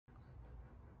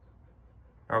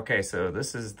Okay, so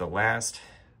this is the last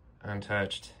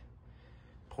untouched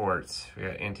ports. We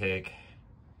got intake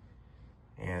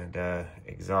and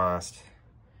exhaust.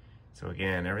 So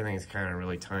again, everything's kind of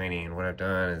really tiny, and what I've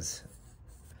done is,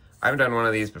 I haven't done one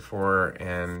of these before,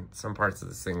 and some parts of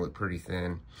this thing look pretty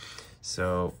thin.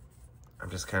 So I'm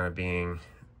just kind of being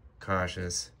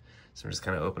cautious. So I'm just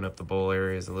kind of open up the bowl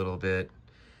areas a little bit,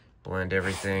 blend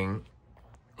everything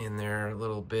in there a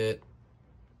little bit,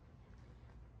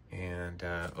 and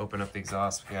open up the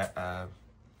exhaust. We got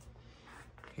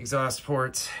exhaust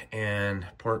ports and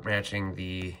port matching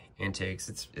the intakes.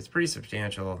 It's pretty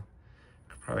substantial,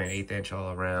 probably an 1/8 inch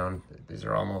all around. These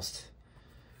are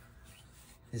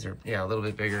yeah, a little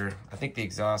bit bigger. I think the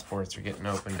exhaust ports are getting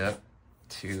opened up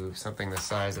to something the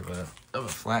size of a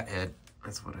flathead.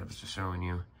 That's what I was just showing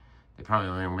you. They probably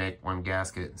only make one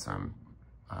gasket, so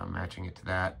I'm matching it to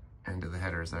that and to the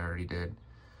headers I already did.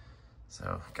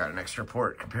 So got an extra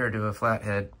port compared to a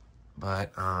flathead,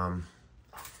 but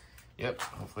yep,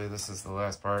 hopefully this is the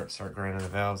last part. Start grinding the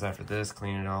valves after this,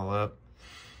 clean it all up,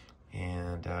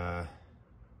 and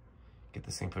get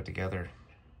this thing put together.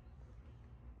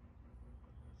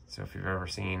 So if you've ever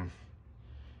seen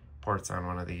ports on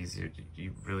one of these,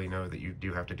 you really know that you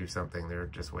do have to do something. They're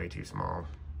just way too small.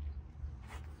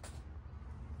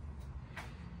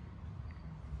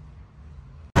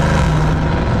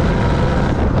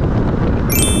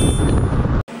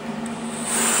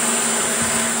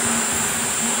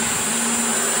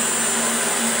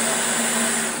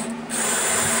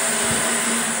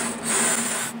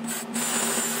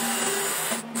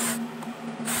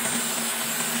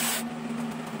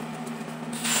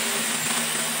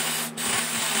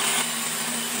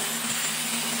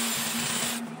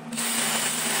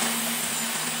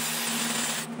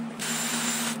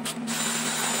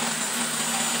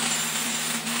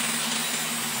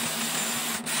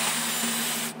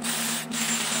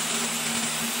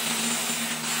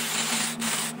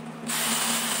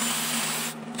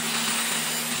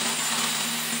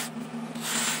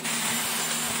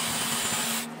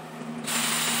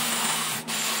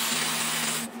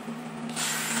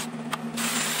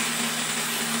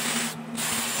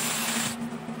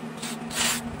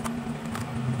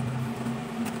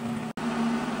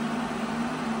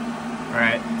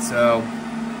 Alright, so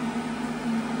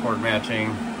port matching,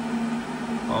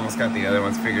 almost got the other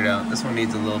ones figured out. This one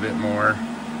needs a little bit more.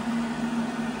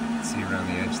 See around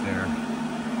the edge there.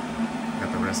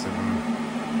 Got the rest of them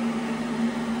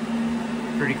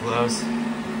pretty close.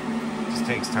 Just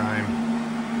takes time.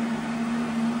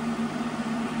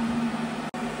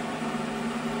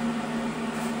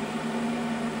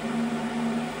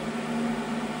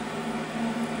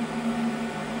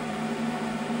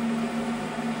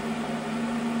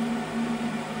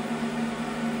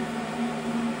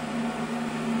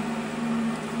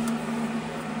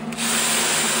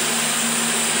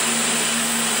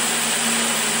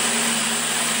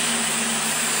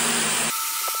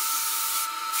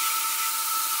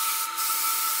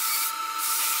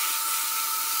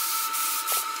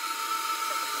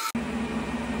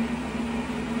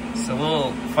 So a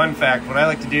little fun fact, what I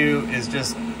like to do is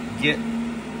just get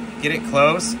it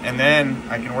close, and then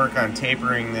I can work on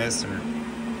tapering this or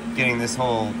getting this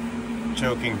whole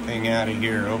choking thing out of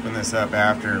here, open this up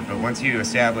after. But once you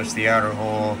establish the outer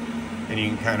hole, then you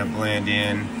can kind of blend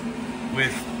in,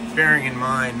 with bearing in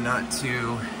mind not to,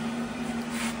 you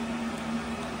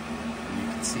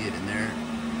can see it in there,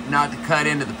 not to cut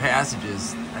into the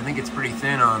passages. I think it's pretty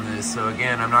thin on this, so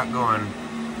again, I'm not going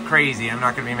crazy. I'm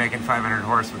not going to be making 500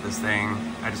 horse with this thing.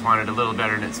 I just want it a little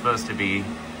better than it's supposed to be.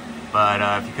 But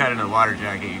if you cut into the water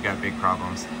jacket, you've got big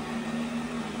problems.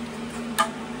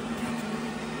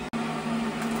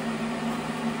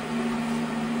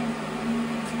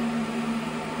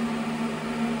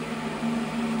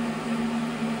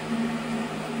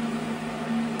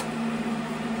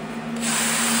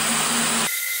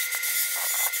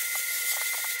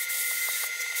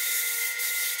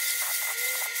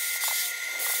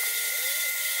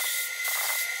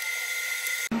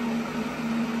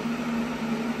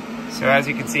 So as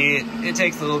you can see, it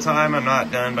takes a little time. I'm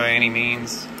not done by any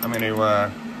means. I'm going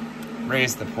to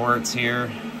raise the ports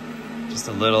here just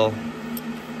a little.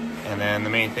 And then the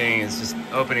main thing is just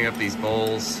opening up these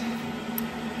bowls.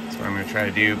 That's what I'm going to try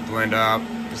to do, blend up,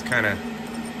 just kind of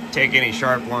take any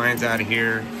sharp lines out of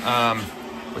here.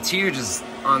 What's huge is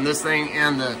on this thing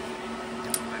and the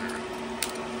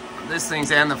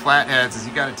flatheads is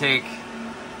you got to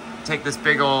take this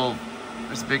big old,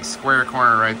 there's a big square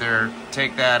corner right there.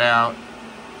 Take that out,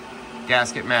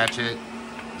 gasket match it,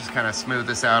 just kind of smooth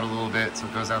this out a little bit so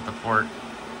it goes out the port.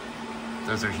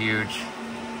 Those are huge.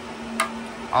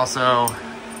 Also,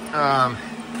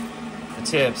 the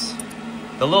tips.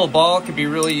 The little ball could be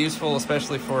really useful,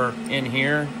 especially for in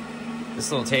here.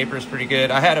 This little taper is pretty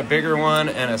good. I had a bigger one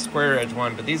and a square edge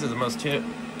one, but these are the most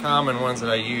common ones that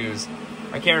I use.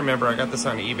 I can't remember, I got this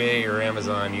on eBay or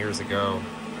Amazon years ago,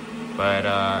 but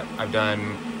I've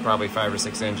done probably 5 or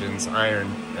 6 engines.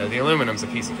 Iron, the aluminum's a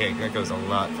piece of cake. That goes a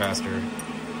lot faster.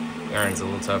 The iron's a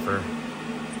little tougher.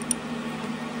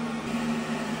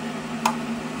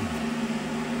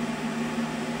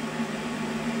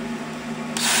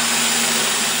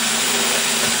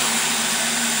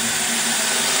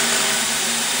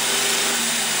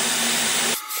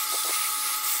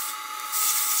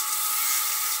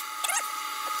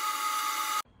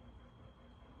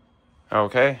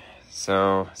 Okay,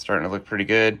 so starting to look pretty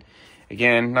good.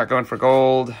 Again, not going for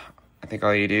gold. I think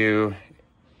all you do,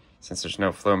 since there's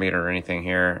no flow meter or anything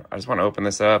here, I just want to open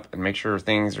this up and make sure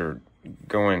things are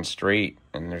going straight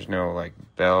and there's no like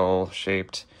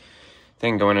bell-shaped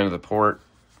thing going into the port.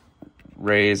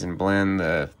 Raise and blend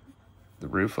the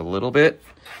roof a little bit.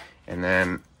 And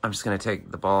then I'm just going to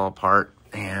take the ball apart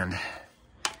and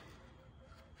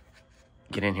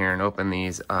get in here and open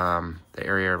these, the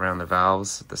area around the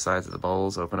valves, the sides of the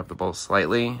bowls, open up the bowls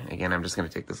slightly. Again, I'm just going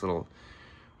to take this little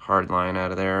hard line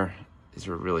out of there. These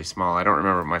are really small. I don't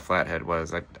remember what my flathead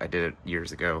was. I did it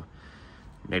years ago.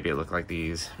 Maybe it looked like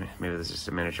these. Maybe this is just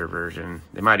a miniature version.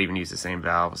 They might even use the same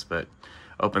valves, but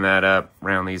open that up,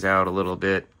 round these out a little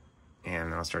bit,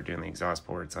 and I'll start doing the exhaust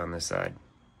ports on this side.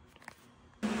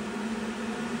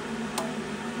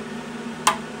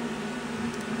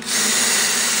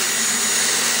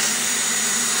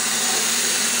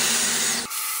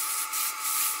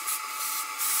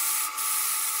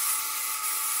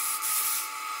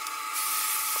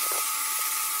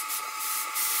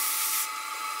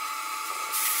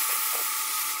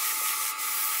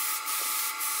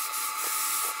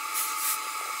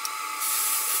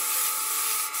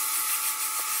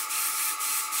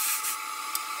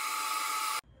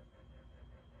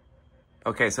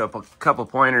 Okay, so a couple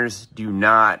pointers: do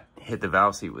not hit the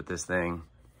valve seat with this thing,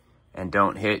 and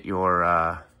don't hit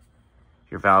your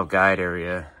valve guide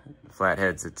area.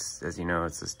 Flatheads, it's, as you know,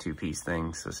 it's this 2-piece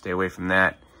thing, so stay away from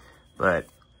that. But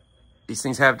these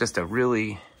things have just a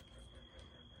really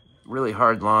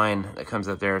hard line that comes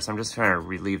up there, so I'm just trying to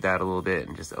relieve that a little bit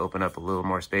and just open up a little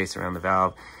more space around the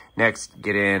valve. Next,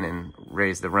 get in and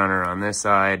raise the runner on this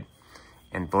side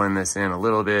and blend this in a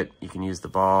little bit. You can use the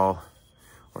ball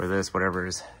or this, whatever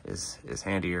is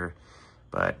handier,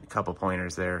 but a couple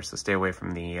pointers there. So stay away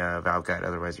from the valve guide,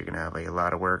 otherwise you're gonna have a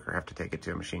lot of work or have to take it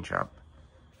to a machine shop.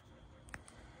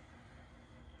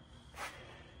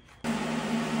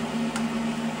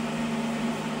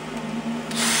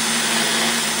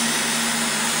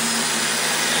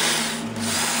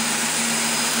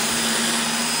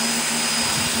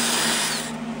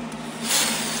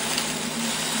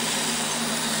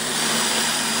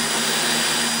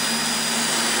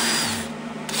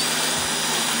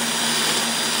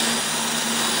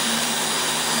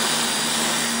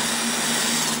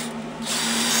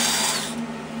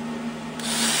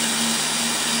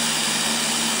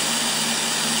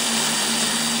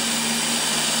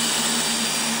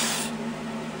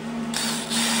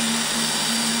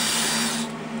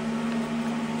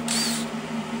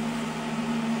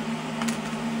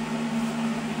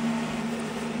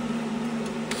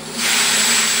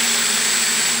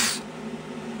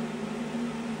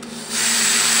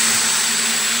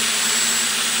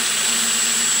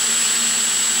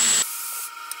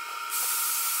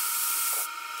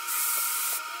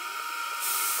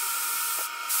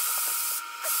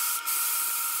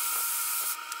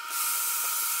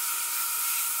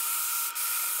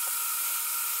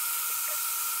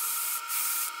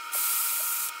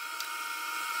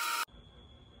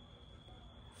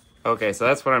 Okay, so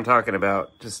that's what I'm talking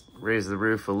about. Just raise the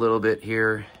roof a little bit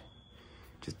here.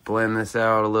 Just blend this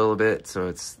out a little bit so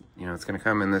it's, you know, it's gonna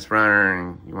come in this runner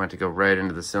and you want it to go right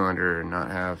into the cylinder and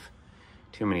not have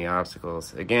too many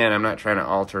obstacles. Again, I'm not trying to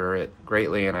alter it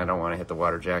greatly and I don't want to hit the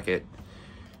water jacket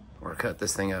or cut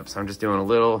this thing up. So I'm just doing a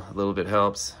little bit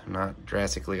helps. I'm not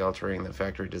drastically altering the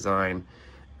factory design.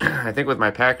 I think with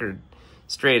my Packard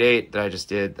straight 8 that I just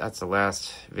did, that's the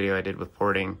last video I did with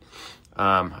porting.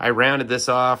 I rounded this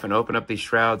off and opened up these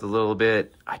shrouds a little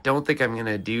bit. I don't think I'm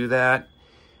gonna do that,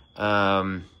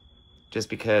 just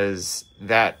because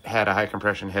that had a high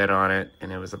compression head on it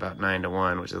and it was about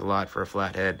 9-to-1, which is a lot for a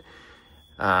flathead.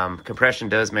 Compression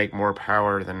does make more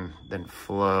power than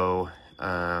flow.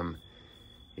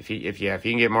 If you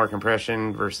can get more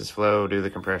compression versus flow, do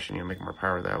the compression, you'll make more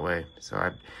power that way. So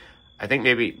I think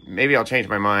maybe I'll change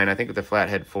my mind. I think with the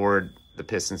flathead Ford, the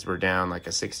pistons were down like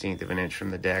a 1/16 of an inch from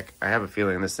the deck. I have a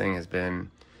feeling this thing has been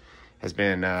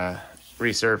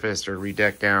resurfaced or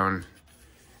redecked down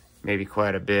maybe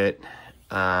quite a bit.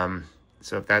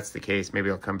 So if that's the case, maybe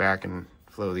I'll come back and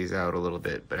flow these out a little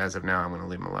bit, but as of now, I'm going to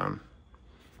leave them alone.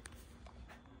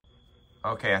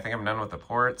 Okay, I think I'm done with the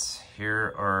ports.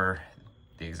 Here are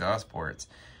the exhaust ports.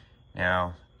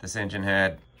 Now, this engine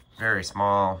had very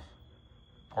small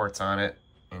ports on it.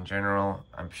 In general,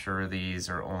 I'm sure these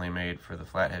are only made for the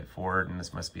flathead Ford, and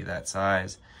this must be that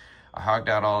size. I hogged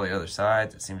out all the other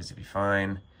sides. It seems to be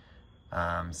fine.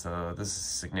 So this is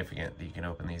significant that you can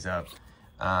open these up.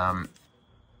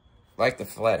 Like the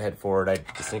flathead Ford, I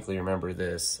distinctly remember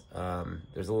this.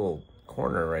 There's a little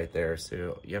corner right there,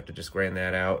 so you have to just grind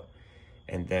that out.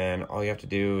 And then all you have to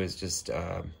do is just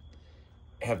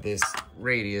have this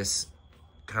radius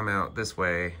come out this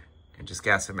way and just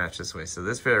gasket match this way. So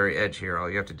this very edge here, all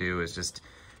you have to do is just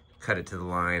cut it to the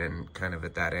line and kind of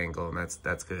at that angle, and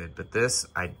that's good. But this,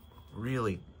 I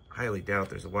really highly doubt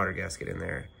there's a water gasket in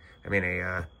there. I mean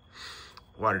a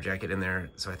water jacket in there.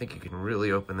 So I think you can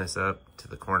really open this up to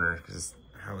the corner, because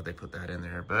how would they put that in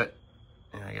there? But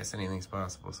yeah, I guess anything's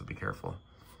possible, so be careful.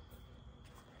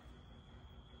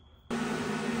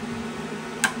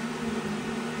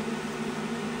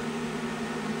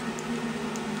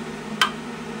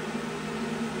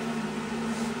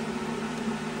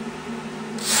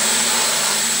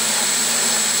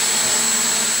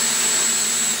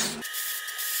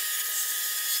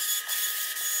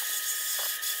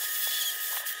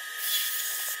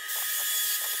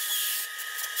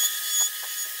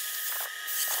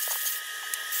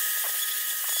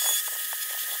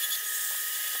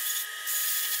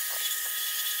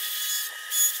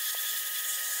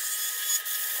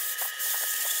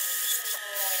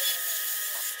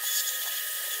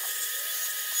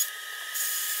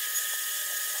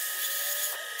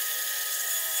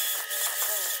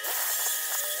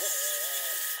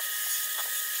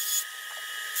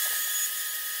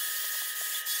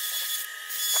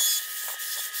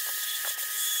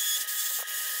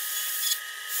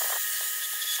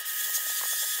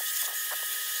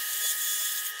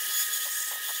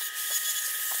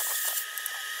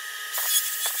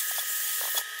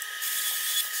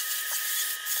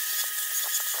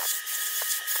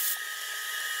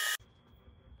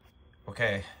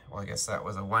 Okay, well, I guess that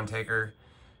was a one taker.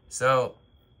 So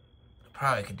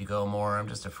probably could go more. I'm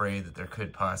just afraid that there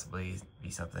could possibly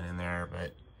be something in there,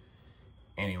 but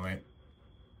anyway,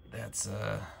 that's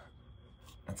a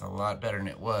lot better than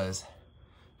it was.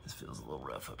 This feels a little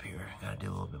rough up here. Gotta do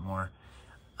a little bit more.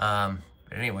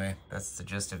 But anyway, that's the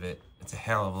gist of it. It's a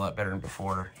hell of a lot better than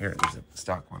before. Here, there's a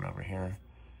stock one over here.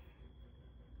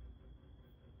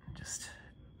 Just,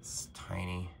 it's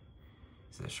tiny.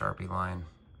 See the Sharpie line?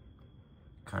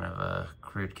 Kind of a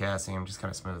crude casting. I'm just kind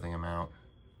of smoothing them out.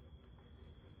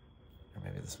 Or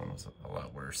maybe this one was a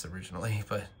lot worse originally,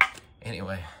 but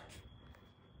anyway.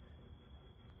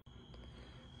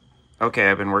 Okay,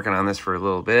 I've been working on this for a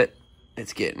little bit.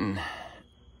 It's getting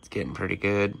pretty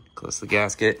good. Close to the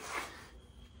gasket.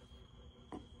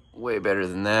 Way better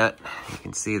than that. You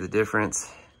can see the difference.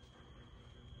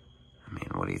 I mean,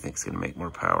 what do you think is going to make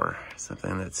more power?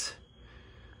 Something that's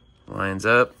lines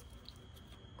up,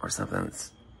 or something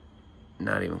that's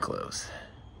not even close?